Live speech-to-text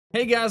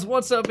Hey guys,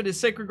 what's up? It is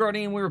Sacred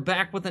Guardian. We're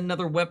back with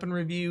another weapon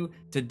review.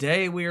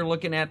 Today we are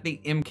looking at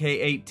the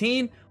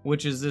MK18,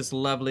 which is this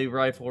lovely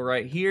rifle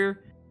right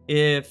here.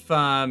 If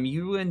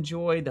you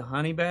enjoyed the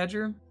Honey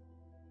Badger,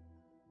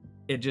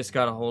 it just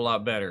got a whole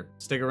lot better.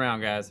 Stick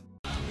around, guys.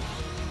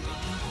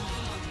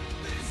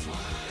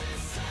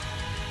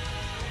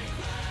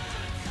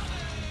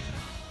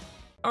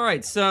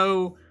 Alright,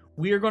 so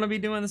we are going to be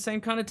doing the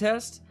same kind of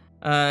test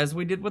as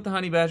we did with the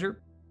Honey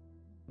Badger.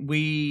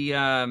 We've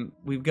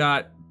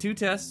got two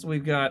tests.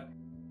 We've got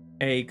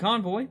a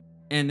convoy,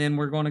 and then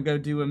we're going to go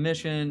do a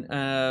mission,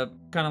 kind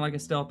of like a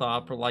stealth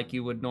op, or like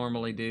you would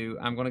normally do.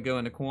 I'm going to go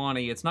into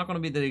Kiwani. It's not going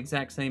to be the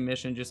exact same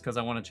mission, just because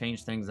I want to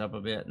change things up a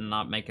bit and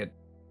not make it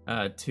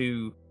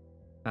too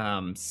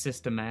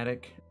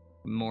systematic,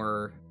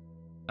 more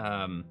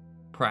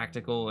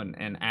practical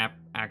and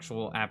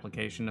actual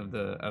application of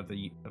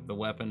the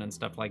weapon and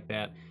stuff like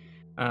that.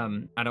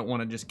 I don't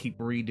want to just keep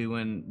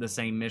redoing the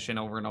same mission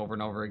over and over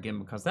and over again,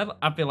 because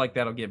I feel like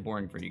that'll get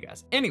boring for you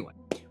guys. Anyway,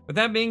 with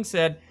that being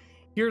said,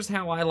 here's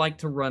how I like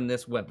to run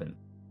this weapon.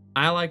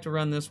 I like to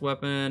run this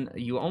weapon.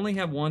 You only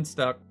have one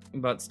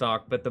butt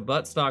stock, but the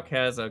butt stock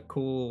has a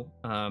cool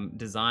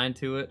design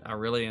to it. I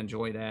really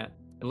enjoy that.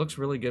 It looks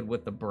really good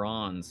with the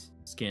bronze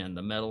skin,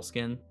 the metal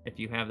skin, if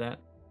you have that.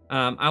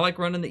 I like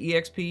running the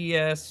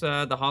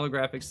EXPS, the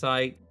holographic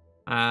sight.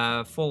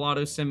 Full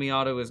auto,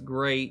 semi-auto is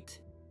great.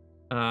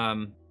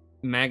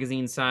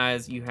 Magazine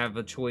size, you have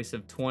a choice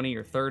of 20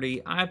 or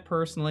 30. I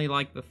personally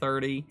like the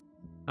 30.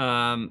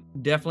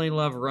 Definitely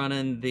love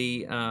running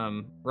the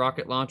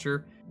rocket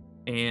launcher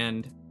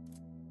and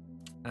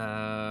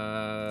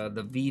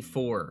the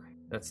V4.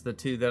 That's the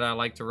two that I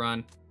like to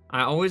run.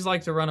 I always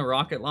like to run a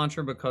rocket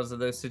launcher because of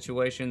those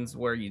situations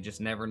where you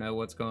just never know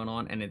what's going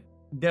on, and it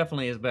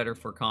definitely is better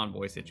for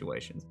convoy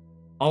situations.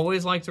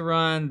 Always like to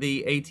run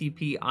the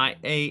ATP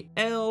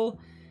IAL,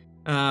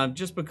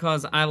 just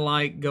because I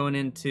like going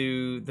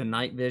into the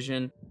night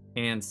vision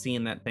and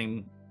seeing that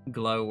thing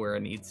glow where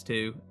it needs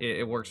to.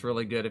 It works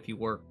really good if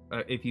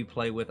you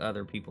play with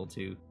other people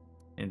too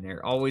in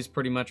there. Always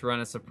pretty much run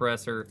a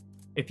suppressor.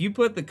 If you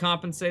put the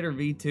compensator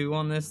V2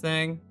 on this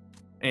thing,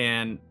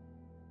 and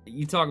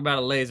you talk about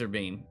a laser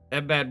beam,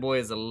 that bad boy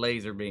is a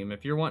laser beam.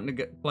 If you're wanting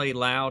to play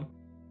loud,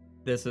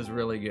 this is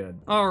really good.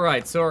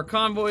 Alright, so our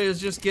convoy is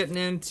just getting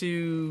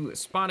into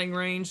spotting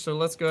range, so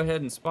let's go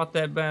ahead and spot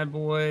that bad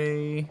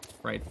boy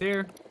right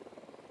there.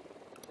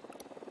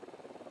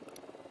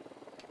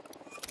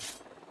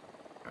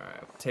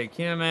 Alright, take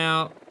him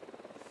out.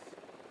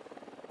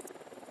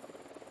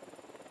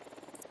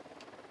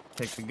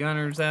 Take the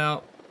gunners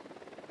out.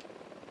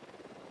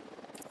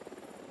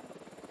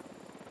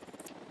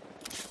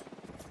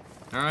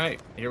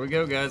 Alright, here we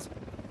go, guys.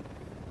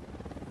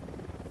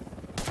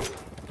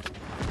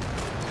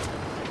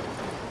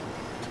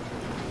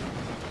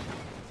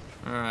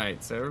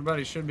 Alright, so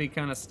everybody should be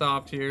kind of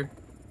stopped here.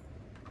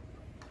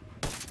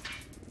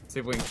 See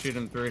if we can shoot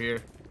them through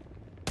here.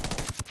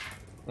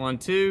 1,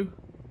 2.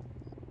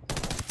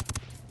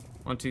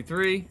 1, 2,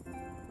 3.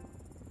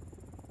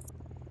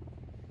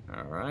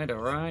 Alright,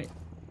 alright.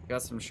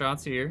 Got some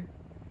shots here.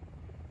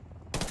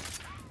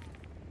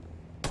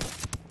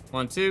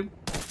 1, 2,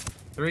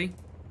 3.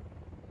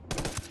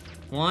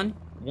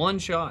 1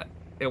 shot.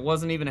 It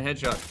wasn't even a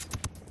headshot.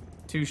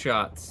 2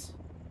 shots.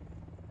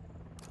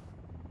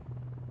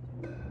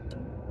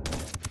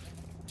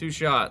 2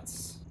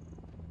 shots.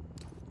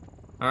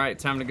 Alright,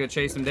 time to go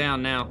chase him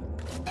down now.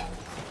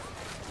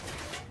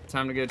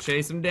 Time to go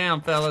chase him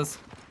down, fellas.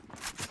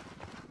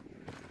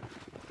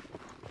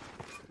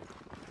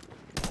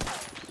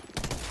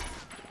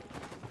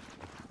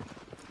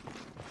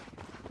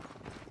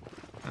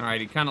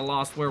 Alright, he kind of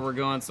lost where we're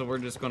going, so we're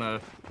just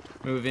gonna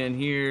move in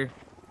here,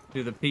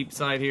 do the peep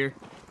sight here.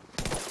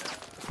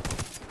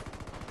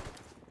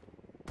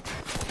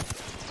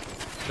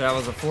 That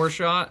was a 4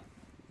 shot.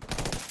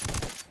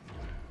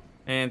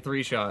 And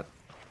 3 shot.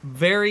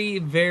 Very,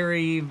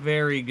 very,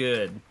 very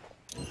good.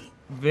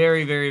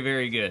 Very, very,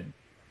 very good.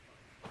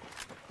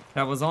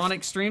 That was on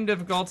extreme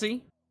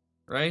difficulty.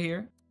 Right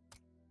here.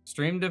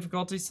 Extreme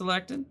difficulty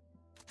selected.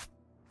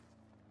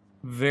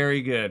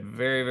 Very good.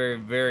 Very, very,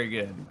 very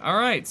good.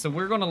 Alright, so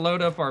we're going to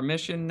load up our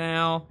mission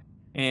now.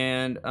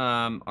 And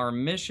our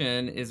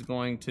mission is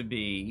going to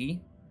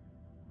be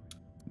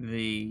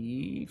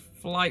the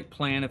flight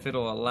plan, if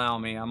it'll allow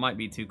me. I might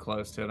be too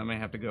close to it. I may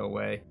have to go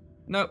away.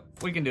 Nope,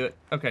 we can do it.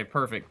 Okay,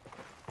 perfect.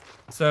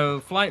 So,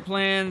 flight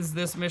plans,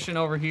 this mission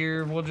over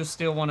here, we'll just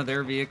steal one of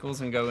their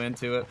vehicles and go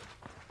into it.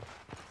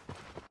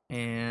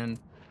 And,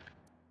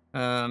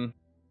 that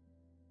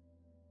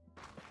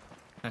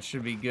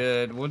should be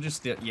good. We'll just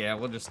steal, yeah,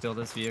 we'll just steal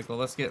this vehicle.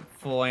 Let's get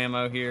full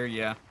ammo here,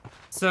 yeah.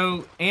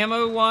 So,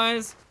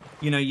 ammo-wise,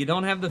 you know, you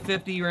don't have the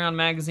 50-round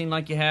magazine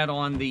like you had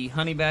on the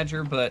Honey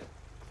Badger, but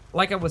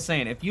like I was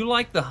saying, if you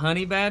like the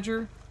Honey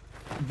Badger,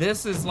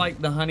 this is like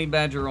the Honey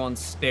Badger on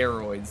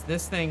steroids.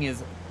 This thing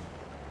is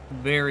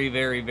very,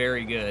 very,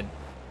 very good.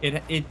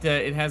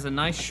 It has a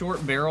nice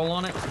short barrel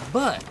on it,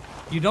 but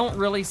you don't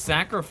really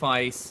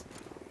sacrifice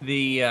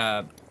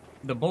the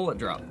bullet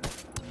drop.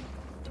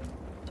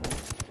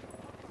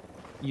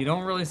 You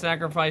don't really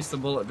sacrifice the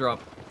bullet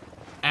drop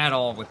at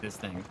all with this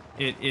thing.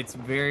 It's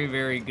very,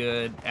 very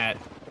good at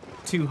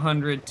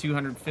 200,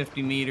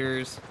 250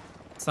 meters,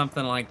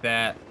 something like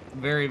that.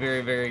 Very,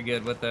 very, very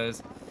good with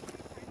those.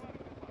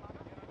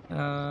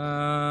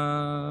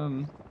 I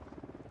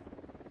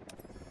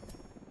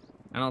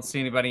don't see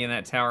anybody in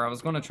that tower. I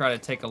was going to try to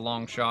take a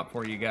long shot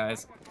for you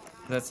guys.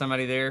 Is that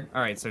somebody there?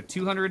 All right, so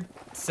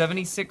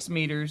 276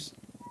 meters.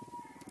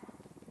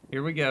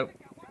 Here we go.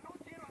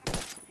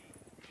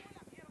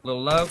 A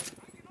little low.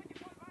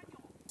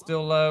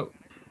 Still low.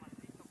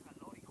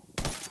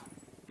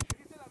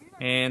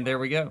 And there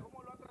we go.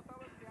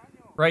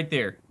 Right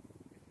there.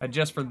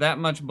 Adjust for that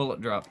much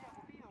bullet drop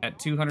at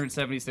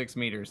 276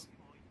 meters.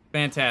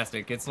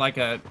 Fantastic. It's like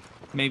a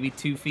maybe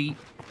 2 feet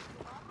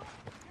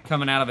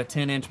coming out of a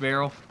 10-inch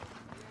barrel.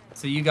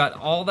 So you got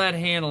all that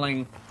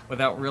handling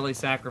without really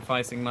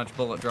sacrificing much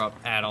bullet drop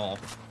at all.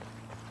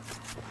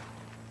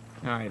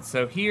 Alright,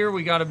 so here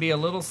we got to be a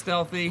little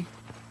stealthy.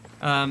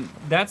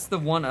 That's the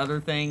one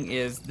other thing,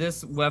 is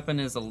this weapon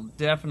is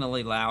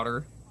definitely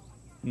louder,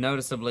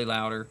 noticeably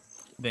louder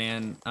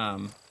than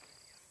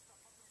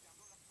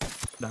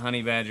the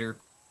honey badger.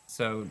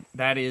 So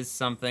that is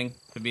something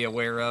to be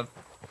aware of.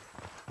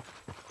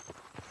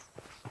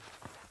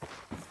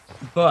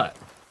 But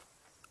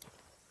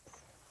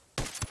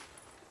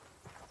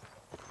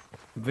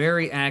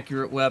very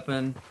accurate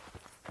weapon,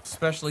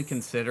 especially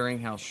considering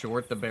how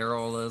short the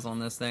barrel is on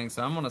this thing.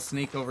 So I'm going to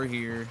sneak over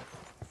here,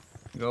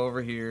 go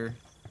over here,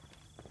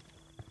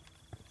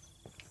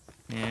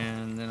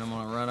 and then I'm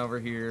going to run over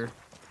here.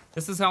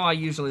 This is how I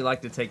usually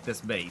like to take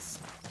this base.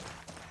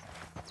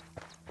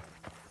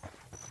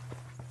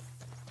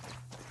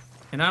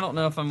 And I don't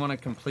know if I'm going to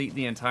complete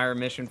the entire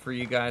mission for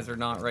you guys or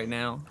not right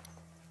now.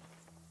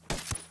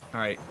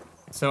 Alright,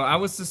 so I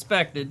was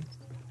suspected.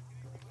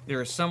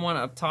 There is someone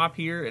up top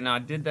here, and I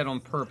did that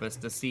on purpose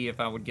to see if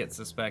I would get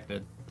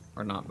suspected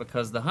or not.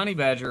 Because the honey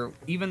badger,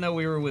 even though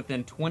we were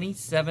within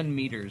 27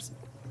 meters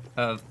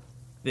of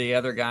the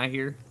other guy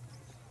here,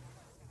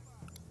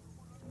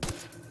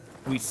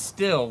 we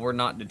still were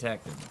not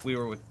detected. We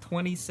were with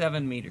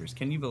 27 meters.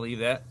 Can you believe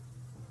that?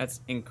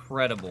 That's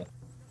incredible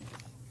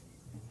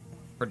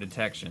for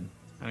detection.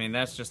 I mean,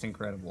 that's just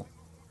incredible.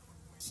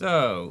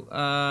 So,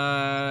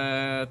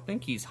 I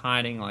think he's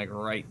hiding like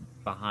right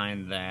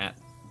behind that.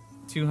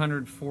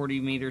 240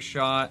 meter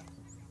shot.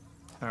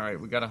 Alright,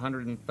 we got a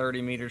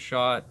 130 meter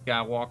shot.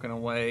 Guy walking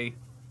away.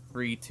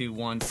 3, 2,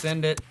 1,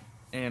 send it.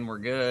 And we're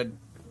good.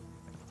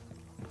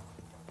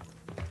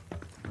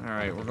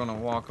 Alright, we're gonna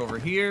walk over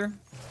here.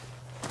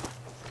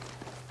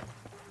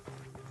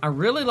 I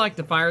really like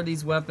to fire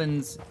these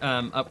weapons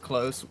up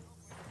close.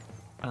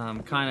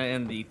 Kind of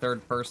in the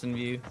third person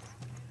view.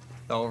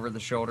 The over the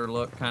shoulder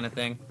look kind of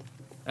thing.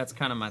 That's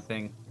kind of my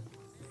thing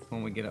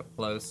when we get up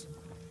close.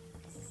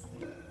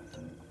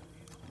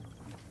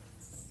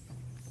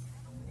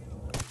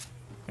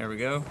 There we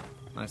go.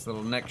 Nice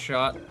little neck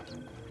shot.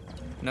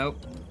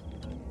 Nope.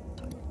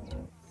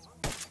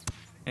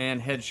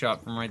 And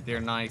headshot from right there.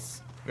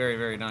 Nice. Very,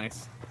 very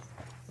nice.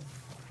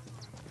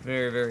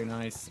 Very, very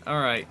nice.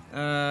 Alright.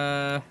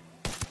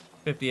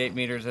 58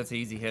 meters. That's an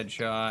easy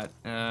headshot.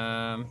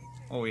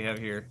 What do we have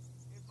here?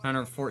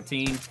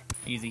 114.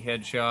 Easy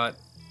headshot.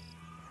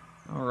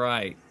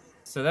 Alright.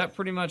 So that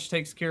pretty much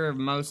takes care of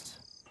most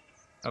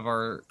of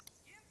our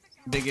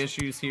big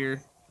issues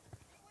here.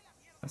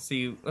 Let's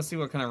see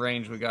what kind of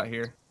range we got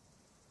here.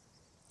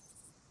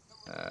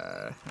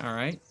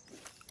 Alright.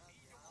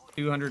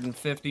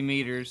 250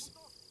 meters.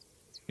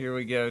 Here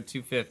we go,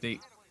 250.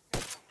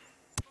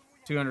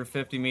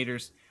 250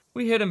 meters.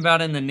 We hit him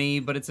about in the knee,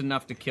 but it's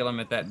enough to kill him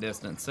at that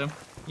distance. So,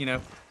 you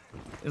know,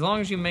 as long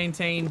as you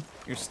maintain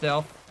your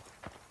stealth,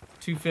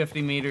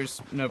 250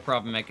 meters, no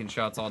problem making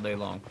shots all day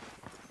long.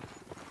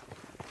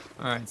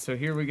 Alright, so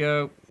here we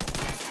go.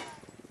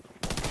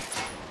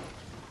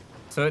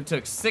 So it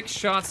took 6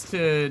 shots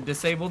to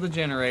disable the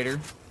generator.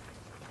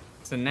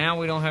 So now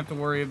we don't have to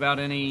worry about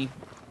any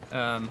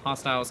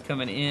hostiles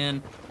coming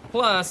in.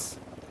 Plus,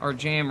 our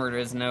jammer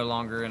is no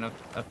longer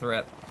a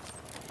threat.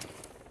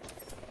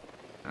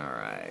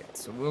 Alright,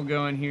 so we'll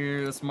go in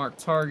here. Let's mark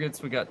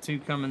targets. We got 2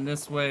 coming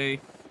this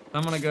way.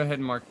 I'm going to go ahead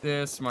and mark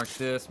this, mark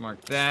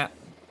that.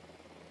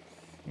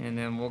 And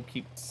then we'll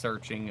keep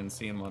searching and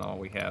seeing what all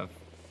we have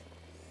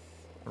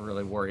to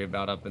really worry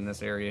about up in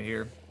this area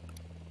here.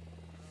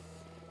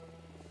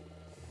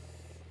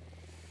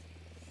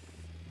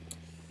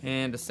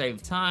 And to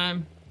save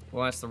time,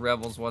 we'll ask the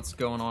rebels what's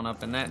going on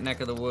up in that neck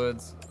of the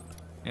woods.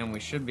 And we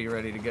should be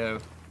ready to go.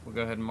 We'll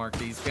go ahead and mark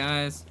these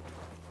guys.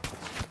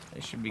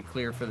 They should be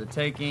clear for the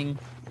taking.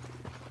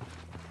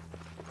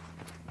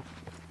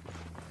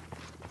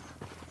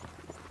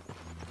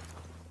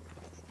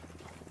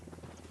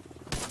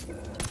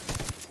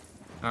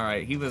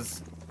 Alright, he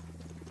was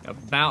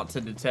about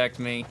to detect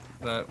me,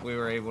 but we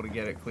were able to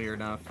get it clear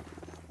enough.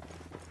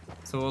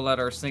 So we'll let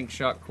our sync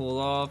shot cool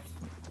off.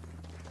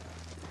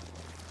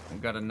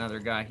 We've got another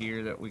guy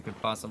here that we could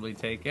possibly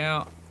take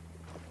out.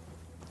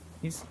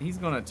 He's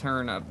gonna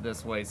turn up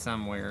this way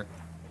somewhere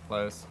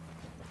close.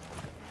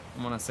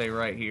 I'm gonna say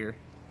right here.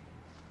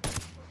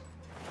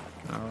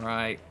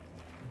 Alright.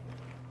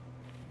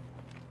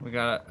 We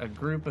got a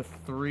group of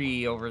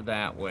 3 over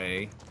that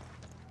way.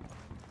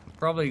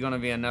 Probably gonna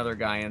be another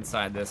guy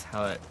inside this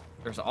hut.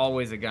 There's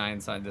always a guy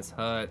inside this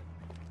hut.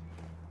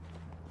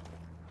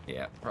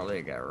 Yeah, probably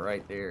a guy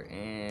right there,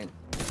 and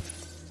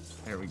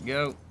there we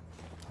go.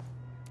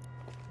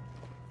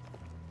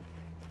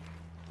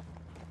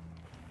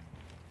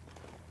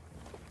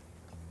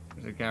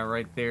 There's a guy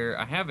right there.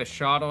 I have a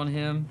shot on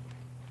him,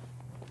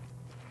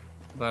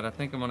 but I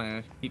think I'm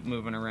gonna keep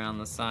moving around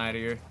the side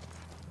here.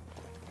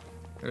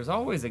 There's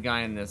always a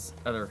guy in this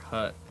other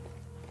hut.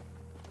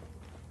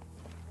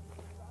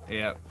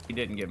 Yep, he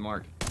didn't get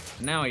marked.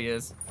 Now he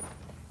is.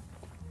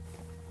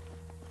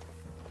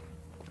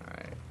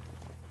 Alright.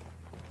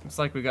 Looks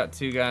like we got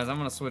 2 guys. I'm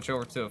gonna switch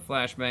over to a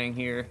flashbang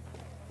here.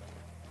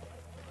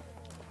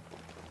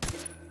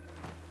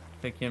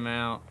 Pick him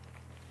out.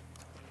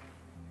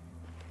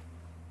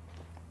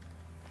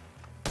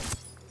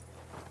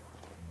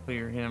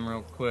 Clear him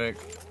real quick.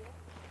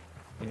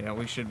 Yeah,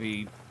 we should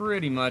be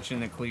pretty much in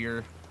the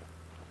clear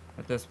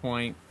at this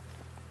point.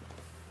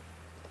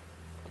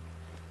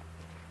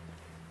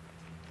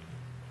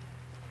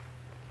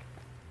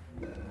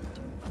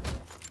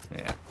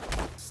 Yeah,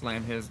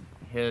 slam his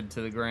head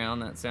to the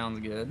ground. That sounds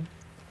good.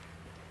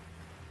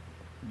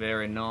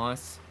 Very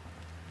nice.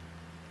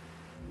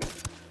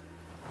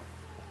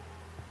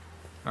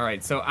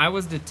 Alright, so I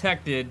was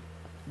detected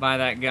by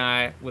that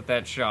guy with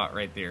that shot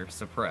right there,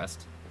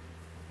 suppressed.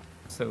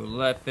 So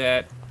let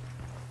that,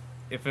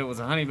 if it was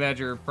a honey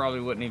badger, probably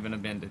wouldn't even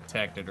have been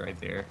detected right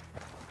there.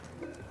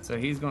 So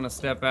he's gonna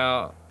step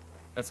out.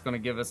 That's gonna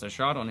give us a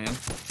shot on him.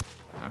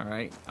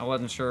 Alright, I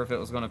wasn't sure if it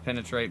was gonna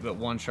penetrate, but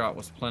 1 shot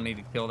was plenty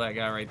to kill that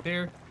guy right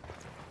there.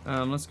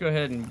 Let's go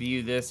ahead and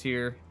view this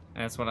here.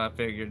 That's what I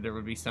figured, there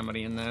would be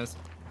somebody in those.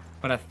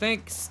 But I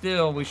think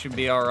still we should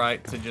be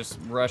alright to just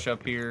rush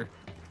up here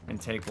and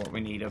take what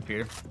we need up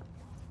here.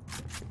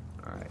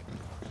 Alright.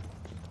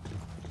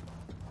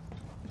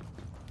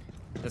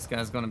 This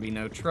guy's gonna be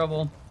no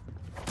trouble.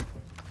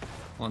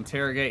 We'll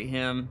interrogate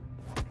him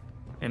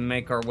and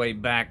make our way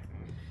back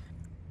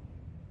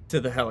to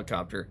the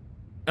helicopter.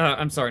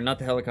 I'm sorry, not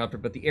the helicopter,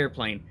 but the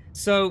airplane.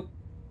 So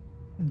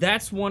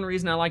that's one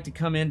reason I like to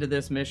come into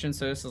this mission.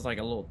 So this is like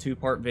a little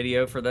 2-part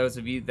video for those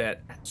of you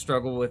that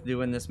struggle with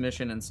doing this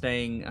mission and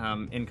staying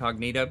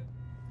incognito.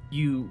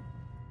 You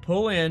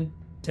pull in,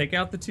 take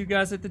out the 2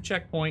 guys at the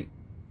checkpoint,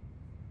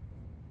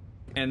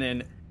 and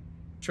then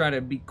try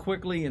to be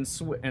quickly and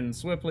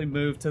swiftly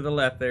move to the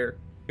left there.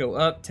 Go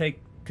up,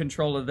 take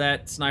control of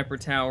that sniper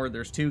tower.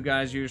 There's 2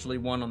 guys usually,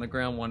 1 on the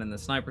ground, 1 in the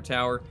sniper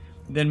tower.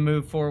 Then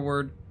move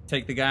forward,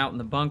 take the guy out in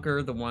the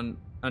bunker, the one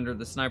under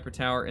the sniper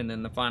tower, and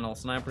then the final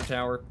sniper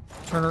tower.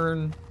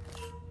 Turn,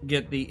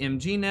 get the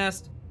MG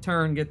nest,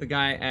 turn, get the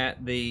guy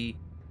at the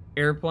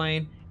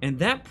airplane, and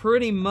that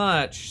pretty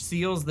much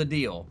seals the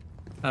deal.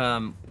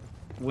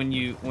 When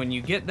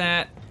you get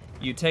that,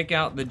 you take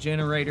out the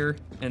generator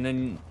and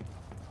then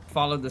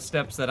follow the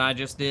steps that I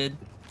just did,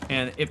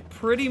 and it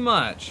pretty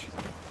much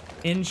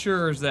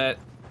ensures that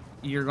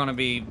you're going to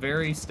be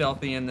very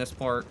stealthy in this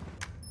part.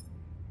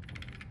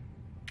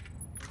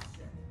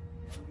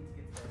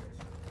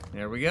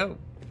 There we go.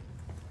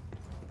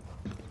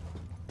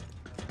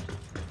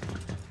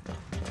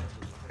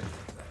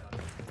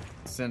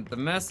 Sent the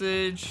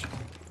message.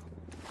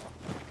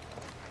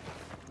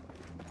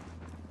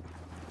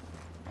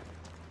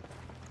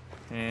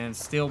 And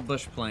still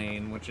bush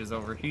plane, which is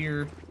over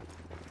here.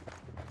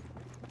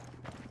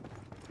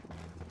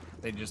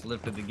 They just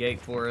lifted the gate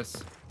for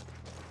us.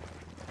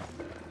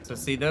 So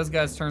see, those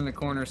guys turn the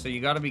corner, so you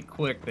got to be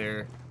quick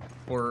there,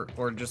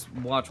 or just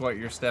watch what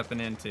you're stepping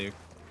into.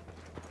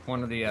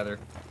 One or the other.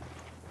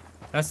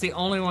 That's the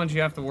only ones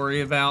you have to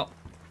worry about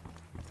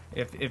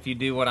if you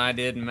do what I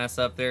did and mess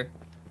up there.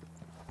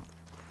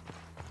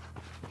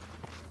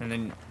 And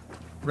then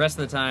rest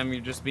of the time,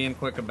 you're just being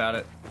quick about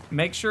it.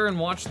 Make sure and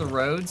watch the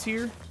roads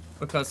here,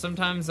 because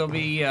sometimes there'll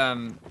be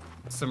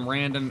some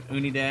random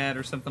Unidad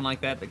or something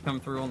like that come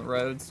through on the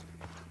roads.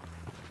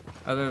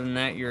 Other than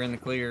that, you're in the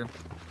clear.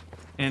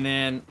 And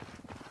then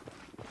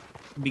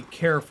be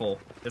careful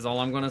is all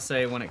I'm going to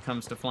say when it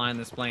comes to flying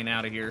this plane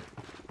out of here.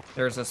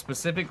 There's a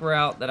specific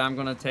route that I'm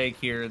going to take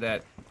here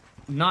that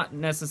not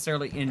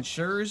necessarily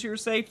ensures your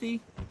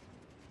safety,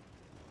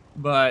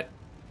 but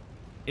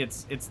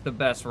it's the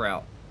best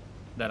route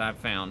that I've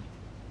found.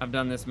 I've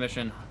done this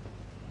mission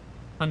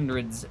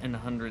hundreds and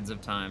hundreds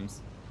of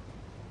times.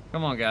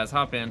 Come on, guys,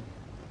 hop in.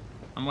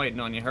 I'm waiting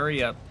on you.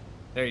 Hurry up.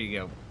 There you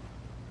go.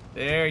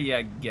 There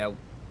you go.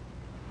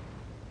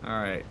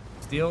 Alright.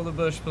 Steal the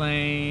bush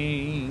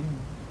plane.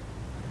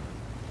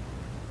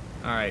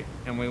 Alright.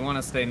 And we want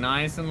to stay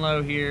nice and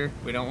low here.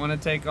 We don't want to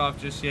take off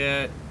just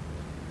yet.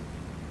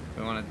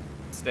 We want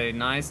to stay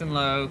nice and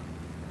low.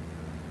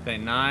 Stay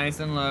nice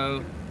and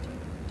low.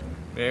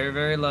 Very,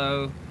 very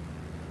low.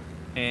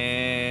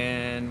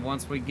 And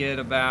once we get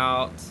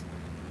about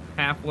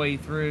halfway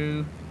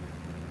through,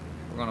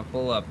 we're going to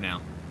pull up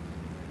now.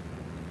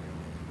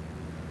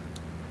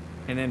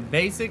 And then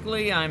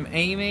basically I'm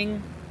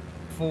aiming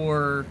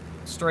for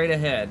straight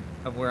ahead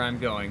of where I'm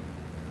going.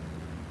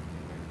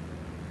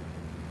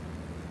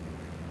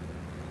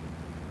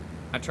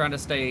 I try to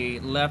stay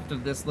left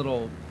of this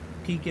little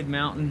peaked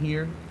mountain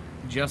here,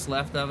 just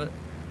left of it.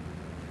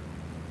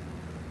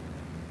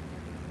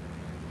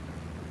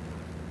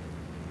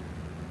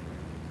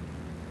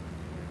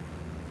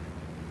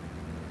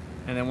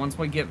 And then once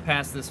we get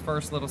past this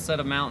first little set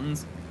of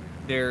mountains,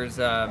 there's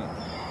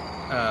a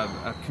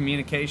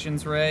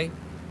communications ray.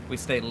 We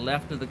stay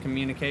left of the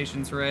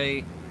communications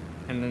ray,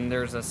 and then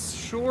there's a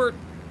short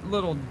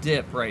little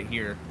dip right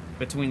here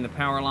between the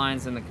power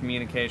lines and the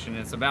communication.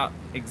 It's about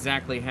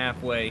exactly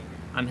halfway.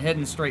 I'm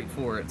heading straight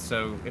for it,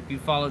 so if you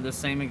follow the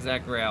same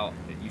exact route,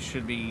 you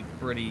should be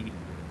pretty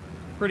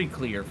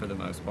clear for the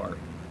most part.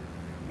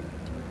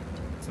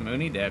 Some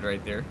Uni dead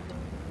right there.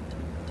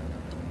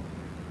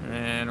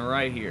 And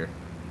right here,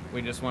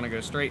 we just want to go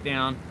straight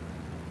down.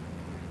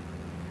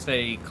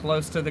 Stay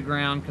close to the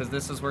ground, because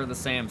this is where the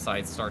SAM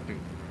sites start to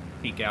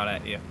peek out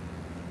at you.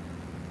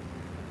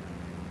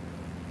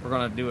 We're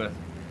going to do a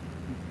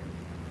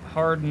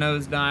hard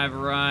nosedive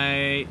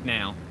right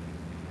now.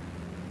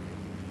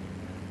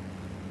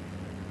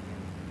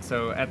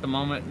 So at the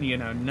moment, you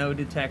know, no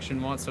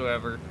detection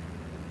whatsoever.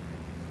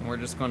 And we're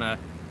just going to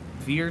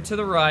veer to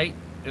the right,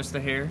 just a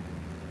hair.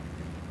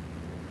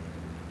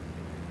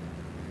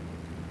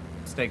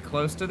 Stay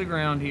close to the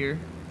ground here.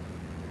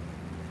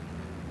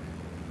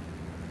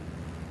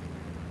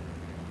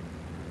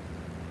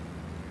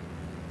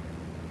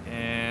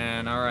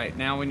 And alright,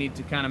 now we need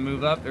to kind of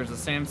move up. There's a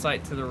SAM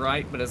site to the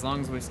right, but as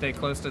long as we stay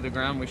close to the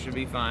ground, we should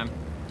be fine.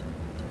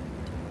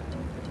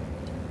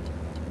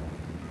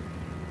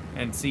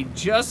 And see,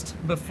 just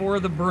before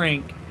the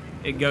brink,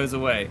 it goes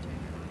away.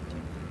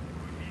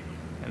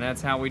 And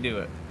that's how we do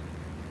it.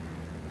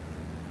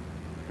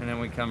 And then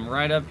we come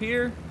right up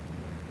here,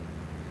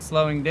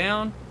 slowing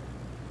down.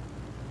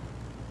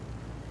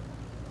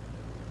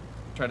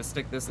 Try to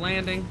stick this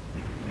landing.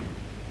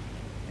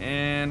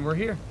 And we're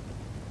here.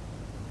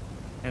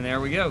 And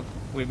there we go.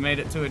 We've made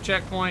it to a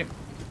checkpoint.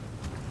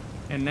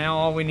 And now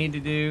all we need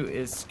to do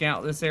is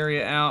scout this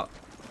area out,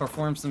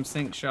 perform some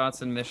sync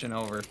shots, and mission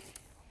over.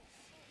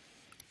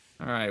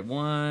 Alright,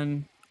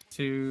 1,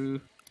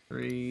 2,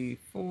 3,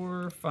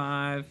 4,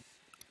 5.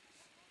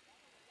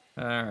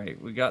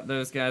 Alright, we got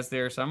those guys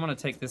there, so I'm going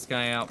to take this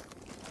guy out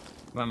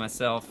by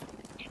myself.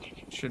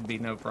 Should be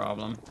no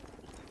problem.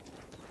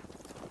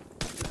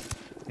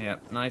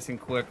 Yep, nice and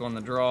quick on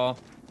the draw.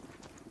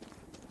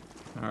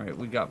 Alright,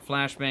 we got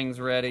flashbangs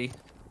ready.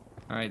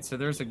 Alright, so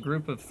there's a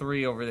group of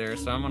 3 over there,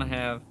 so I'm going to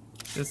have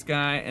this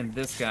guy and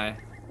this guy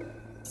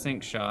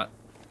sync shot.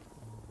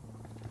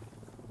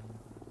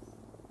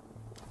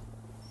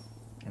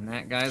 And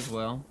that guy as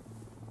well.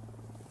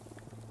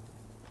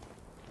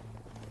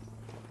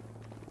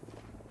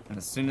 And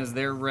as soon as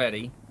they're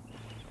ready,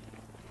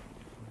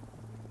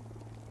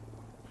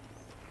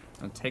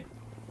 I'll take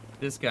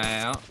this guy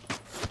out.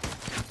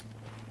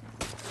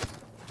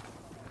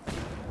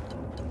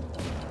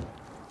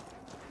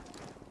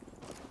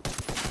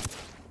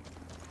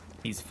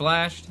 He's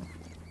flashed,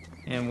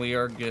 and we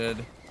are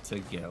good to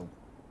go.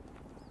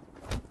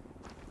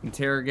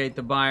 Interrogate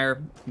the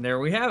buyer. There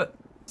we have it.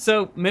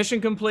 So,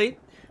 mission complete.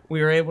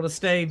 We were able to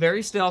stay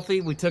very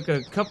stealthy. We took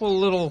a couple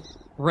little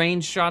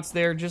range shots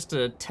there just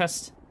to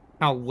test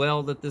how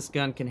well that this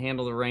gun can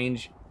handle the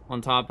range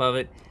on top of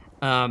it.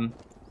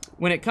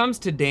 When it comes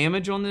to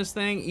damage on this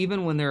thing,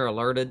 even when they're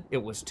alerted, it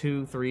was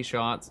 2-3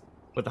 shots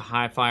with a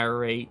high fire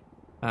rate.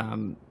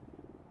 And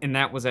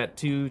that was at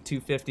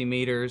 250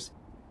 meters.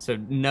 So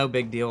no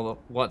big deal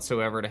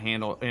whatsoever to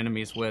handle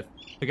enemies with.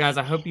 So guys,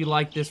 I hope you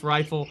like this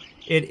rifle.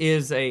 It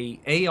is a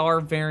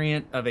AR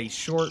variant of a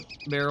short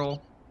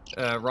barrel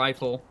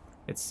rifle.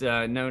 It's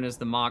known as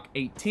the Mach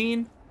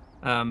 18.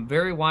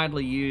 Very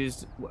widely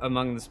used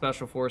among the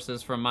Special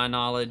Forces from my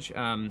knowledge.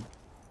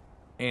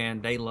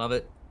 And they love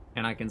it,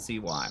 and I can see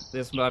why.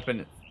 This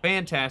weapon is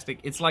fantastic.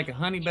 It's like a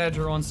honey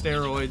badger on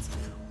steroids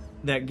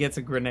that gets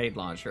a grenade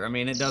launcher. I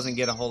mean, it doesn't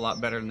get a whole lot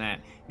better than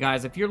that.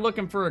 Guys, if you're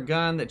looking for a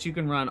gun that you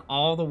can run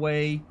all the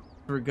way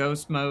through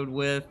ghost mode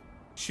with,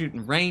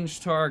 shooting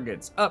range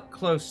targets, up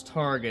close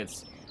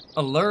targets,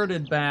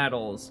 alerted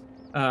battles,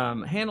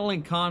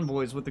 handling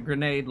convoys with the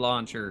grenade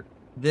launcher,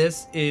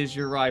 this is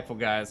your rifle,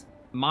 guys.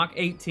 Mach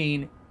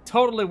 18,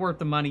 totally worth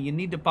the money. You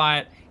need to buy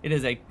it. It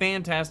is a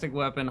fantastic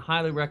weapon.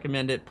 Highly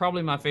recommend it.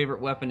 Probably my favorite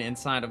weapon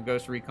inside of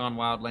Ghost Recon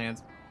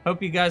Wildlands.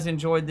 Hope you guys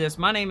enjoyed this.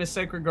 My name is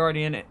Sacred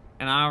Guardian,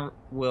 and I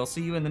will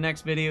see you in the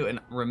next video. And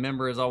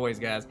remember, as always,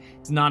 guys,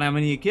 it's not how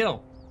many you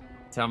kill,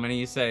 it's how many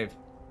you save.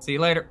 See you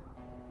later.